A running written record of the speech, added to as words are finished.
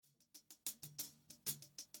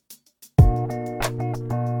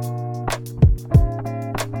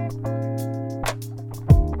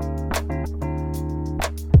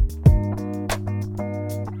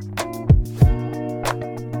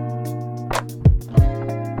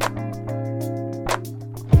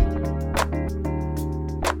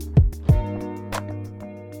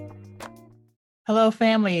Hello,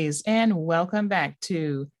 families, and welcome back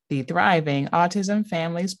to the Thriving Autism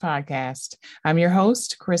Families podcast. I'm your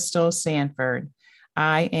host, Crystal Sanford.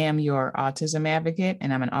 I am your autism advocate,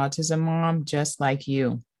 and I'm an autism mom just like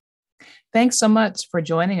you. Thanks so much for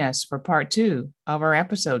joining us for part 2 of our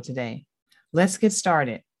episode today. Let's get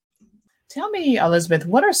started. Tell me, Elizabeth,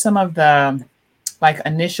 what are some of the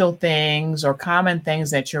initial things or common things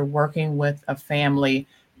that you're working with a family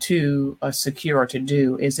to secure to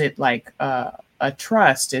do? Is it like a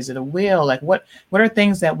trust? Is it a will? Like what are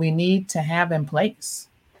things that we need to have in place?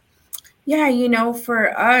 Yeah,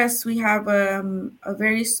 for us, we have a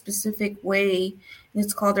very specific way.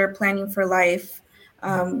 It's called our planning for life.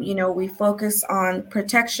 We focus on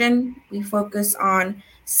protection, we focus on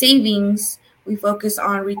savings, we focus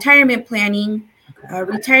on retirement planning,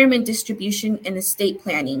 retirement distribution, and estate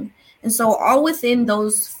planning. And so, all within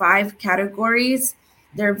those 5 categories,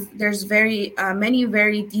 there's very many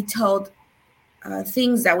very detailed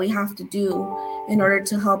things that we have to do in order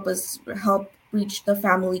to help reach the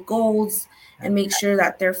family goals and make sure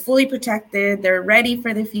that they're fully protected, they're ready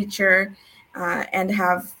for the future, and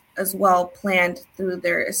have as well planned through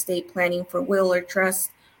their estate planning for will or trust,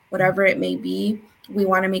 whatever it may be. We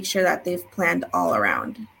want to make sure that they've planned all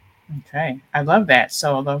around. Okay, I love that.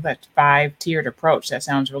 So I love that 5-tiered approach. That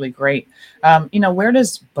sounds really great. Where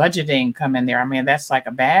does budgeting come in there? I mean, that's like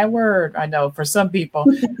a bad word, I know, for some people.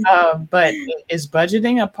 But is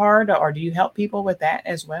budgeting a part, or do you help people with that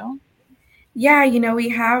as well? Yeah, we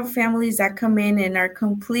have families that come in and are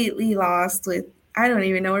completely lost with, I don't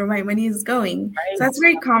even know where my money is going. Right. So that's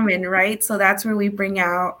very common, right? So that's where we bring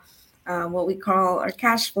out what we call our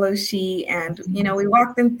cash flow sheet. And, we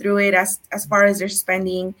walk them through it as far as their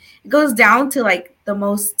spending. It goes down to like the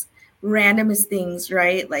most randomest things,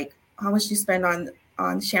 right? Like how much you spend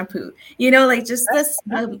on shampoo, like just this,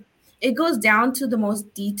 it goes down to the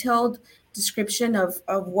most detailed description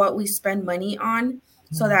of what we spend money on,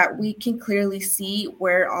 so that we can clearly see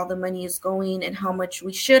where all the money is going and how much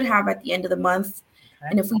we should have at the end of the month. Okay.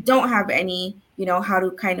 And if we don't have any, how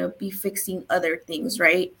to kind of be fixing other things,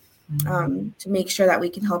 right? To make sure that we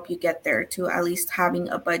can help you get there to at least having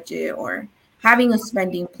a budget or having a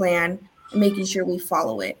spending plan and making sure we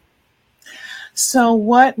follow it. So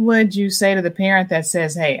what would you say to the parent that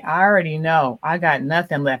says, hey, I already know I got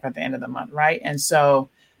nothing left at the end of the month, right? And so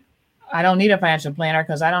I don't need a financial planner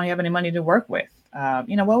because I don't have any money to work with. What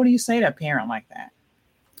would you say to a parent like that?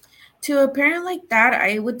 To a parent like that,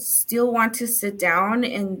 I would still want to sit down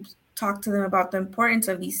and talk to them about the importance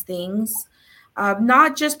of these things.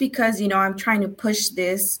 Not just because, I'm trying to push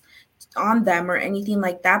this on them or anything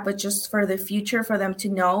like that, but just for the future, for them to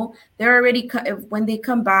know they're already, when they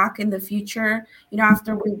come back in the future,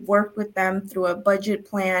 after we've worked with them through a budget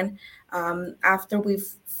plan, after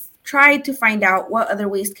we've tried to find out what other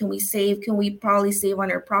ways can we save. Can we probably save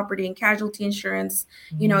on our property and casualty insurance?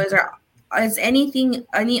 Is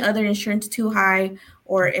any other insurance too high,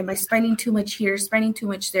 or am I spending too much here, spending too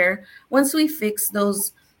much there? Once we fix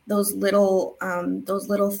those little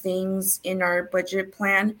things in our budget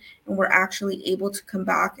plan, and we're actually able to come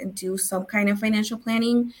back and do some kind of financial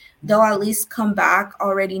planning, they'll at least come back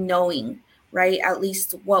already knowing, right, at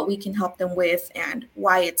least what we can help them with and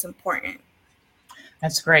why it's important.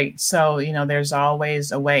 That's great. So, there's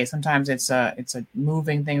always a way. Sometimes it's a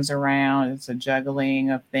moving things around. It's a juggling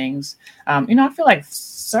of things. I feel like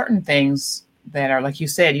certain things that are, like you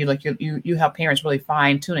said, you help parents really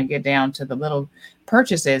fine tune and get down to the little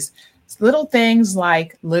purchases. It's little things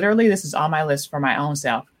like, literally, this is on my list for my own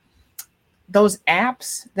self. Those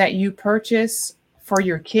apps that you purchase for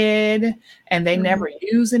your kid and they never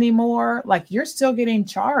use anymore, like you're still getting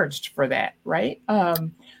charged for that, right?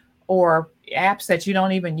 Or apps that you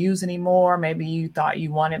don't even use anymore. Maybe you thought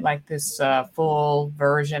you wanted like this full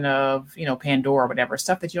version of, Pandora or whatever,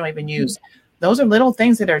 stuff that you don't even use. Those are little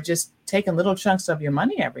things that are just taking little chunks of your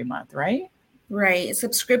money every month, right? Right.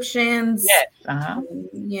 Subscriptions, yes.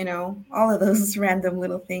 All of those random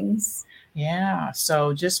little things. Yeah.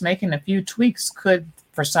 So just making a few tweaks could,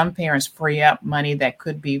 for some parents, free up money that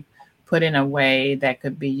could be put in a way that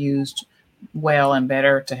could be used well and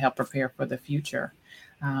better to help prepare for the future.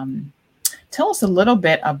 Tell us a little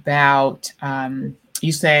bit about,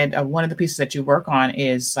 you said one of the pieces that you work on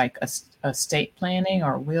is like estate planning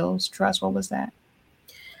or wills, trust. What was that?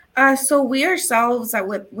 So we ourselves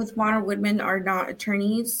with Warner Woodman are not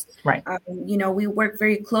attorneys. Right. We work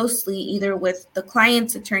very closely either with the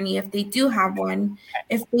client's attorney if they do have one.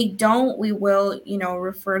 If they don't, we will,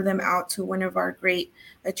 refer them out to one of our great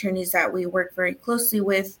attorneys that we work very closely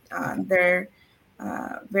with. They're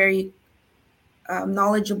very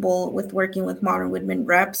knowledgeable with working with modern women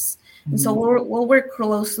reps. And so Mhm. we'll work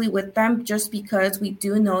closely with them just because we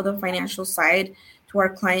do know the financial side to our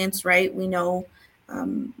clients, right? We know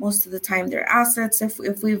most of the time their assets.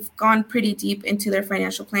 If we've gone pretty deep into their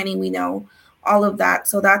financial planning, we know all of that.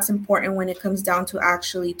 So that's important when it comes down to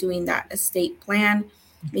actually doing that estate plan,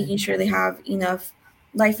 Okay. making sure they have enough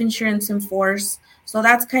life insurance in force. So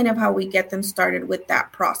that's kind of how we get them started with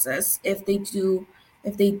that process. If they do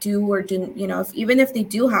or didn't, if even if they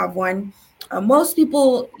do have one, most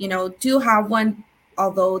people, do have one,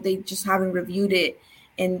 although they just haven't reviewed it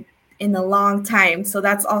in in a long time. So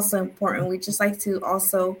that's also important. We just like to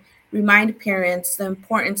also remind parents the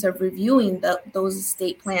importance of reviewing those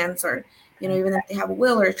estate plans, or Okay. even if they have a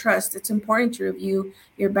will or a trust, it's important to review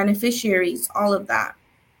your beneficiaries, all of that.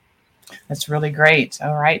 That's really great.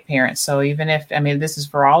 All right, parents. So even if, I mean, this is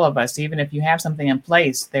for all of us, even if you have something in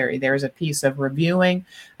place, there's a piece of reviewing,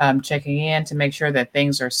 checking in to make sure that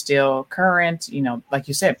things are still current. Like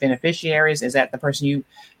you said, beneficiaries, is that the person you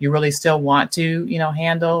really still want to,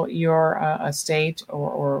 handle your estate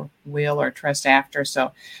or will or trust after?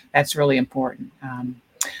 So that's really important.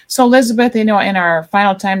 So Elizabeth, in our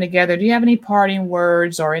final time together, do you have any parting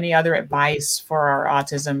words or any other advice for our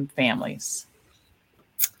autism families?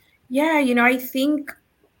 Yeah, I think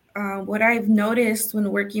what I've noticed when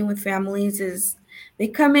working with families is they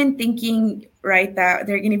come in thinking, right, that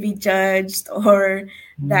they're going to be judged, or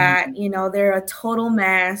Mm. that, they're a total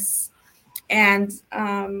mess. And,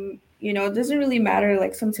 it doesn't really matter,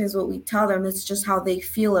 like, sometimes what we tell them, it's just how they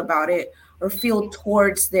feel about it or feel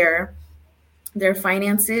towards their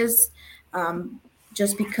finances, um,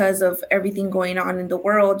 just because of everything going on in the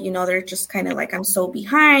world. They're just kind of like, I'm so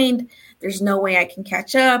behind, there's no way I can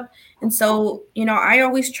catch up. And so, I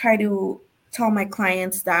always try to tell my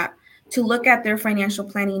clients that to look at their financial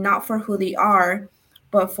planning not for who they are,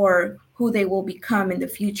 but for who they will become in the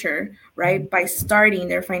future, right? By starting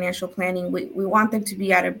their financial planning, we want them to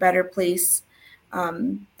be at a better place,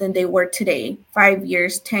 than they were today, 5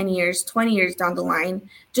 years, 10 years, 20 years down the line,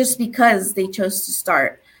 just because they chose to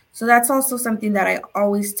start. So that's also something that I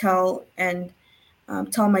always tell, and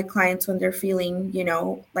tell my clients when they're feeling,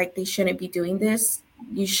 like they shouldn't be doing this.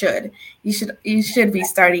 You should. You should be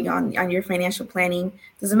starting on your financial planning.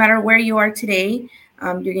 Doesn't matter where you are today.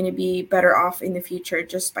 You're going to be better off in the future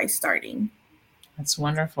just by starting. That's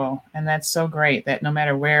wonderful. And that's so great that no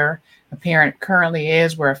matter where a parent currently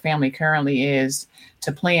is, where a family currently is,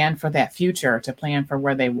 to plan for that future, to plan for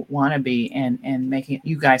where they want to be, and making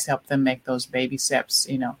you guys help them make those baby steps,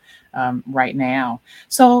 right now.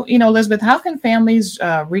 So, Elizabeth, how can families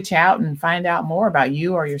reach out and find out more about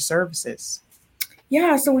you or your services?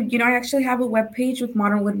 Yeah, so I actually have a web page with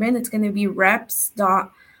Modern Woodman. It's going to be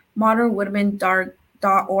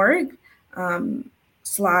reps.modernwoodman.org,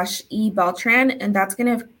 /E Beltran, and that's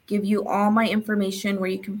going to give you all my information where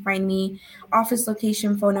you can find me, office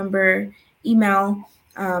location, phone number, email.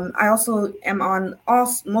 I also am on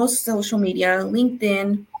most social media,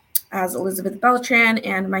 LinkedIn as Elizabeth Beltran,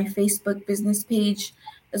 and my Facebook business page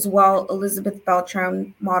as well, Elizabeth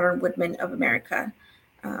Beltran, Modern Woodman of America.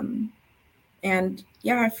 Um, and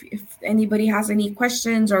yeah, if anybody has any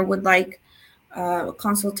questions or would like a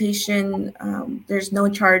consultation, there's no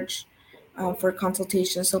charge for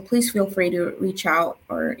consultation. So please feel free to reach out,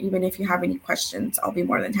 or even if you have any questions, I'll be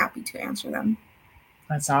more than happy to answer them.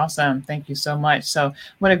 That's awesome. Thank you so much. So,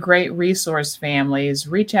 what a great resource, families.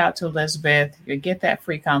 Reach out to Elizabeth, get that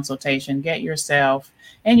free consultation, get yourself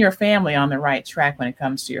and your family on the right track when it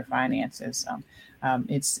comes to your finances.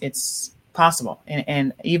 It's possible,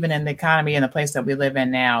 and even in the economy and the place that we live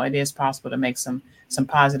in now, it is possible to make some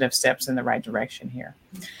positive steps in the right direction here.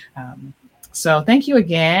 Um, so thank you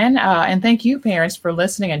again. And thank you, parents, for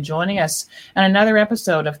listening and joining us on another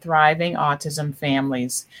episode of Thriving Autism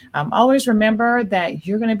Families. Always remember that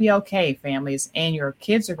you're going to be okay, families, and your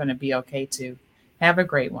kids are going to be okay too. Have a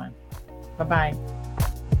great one. Bye bye.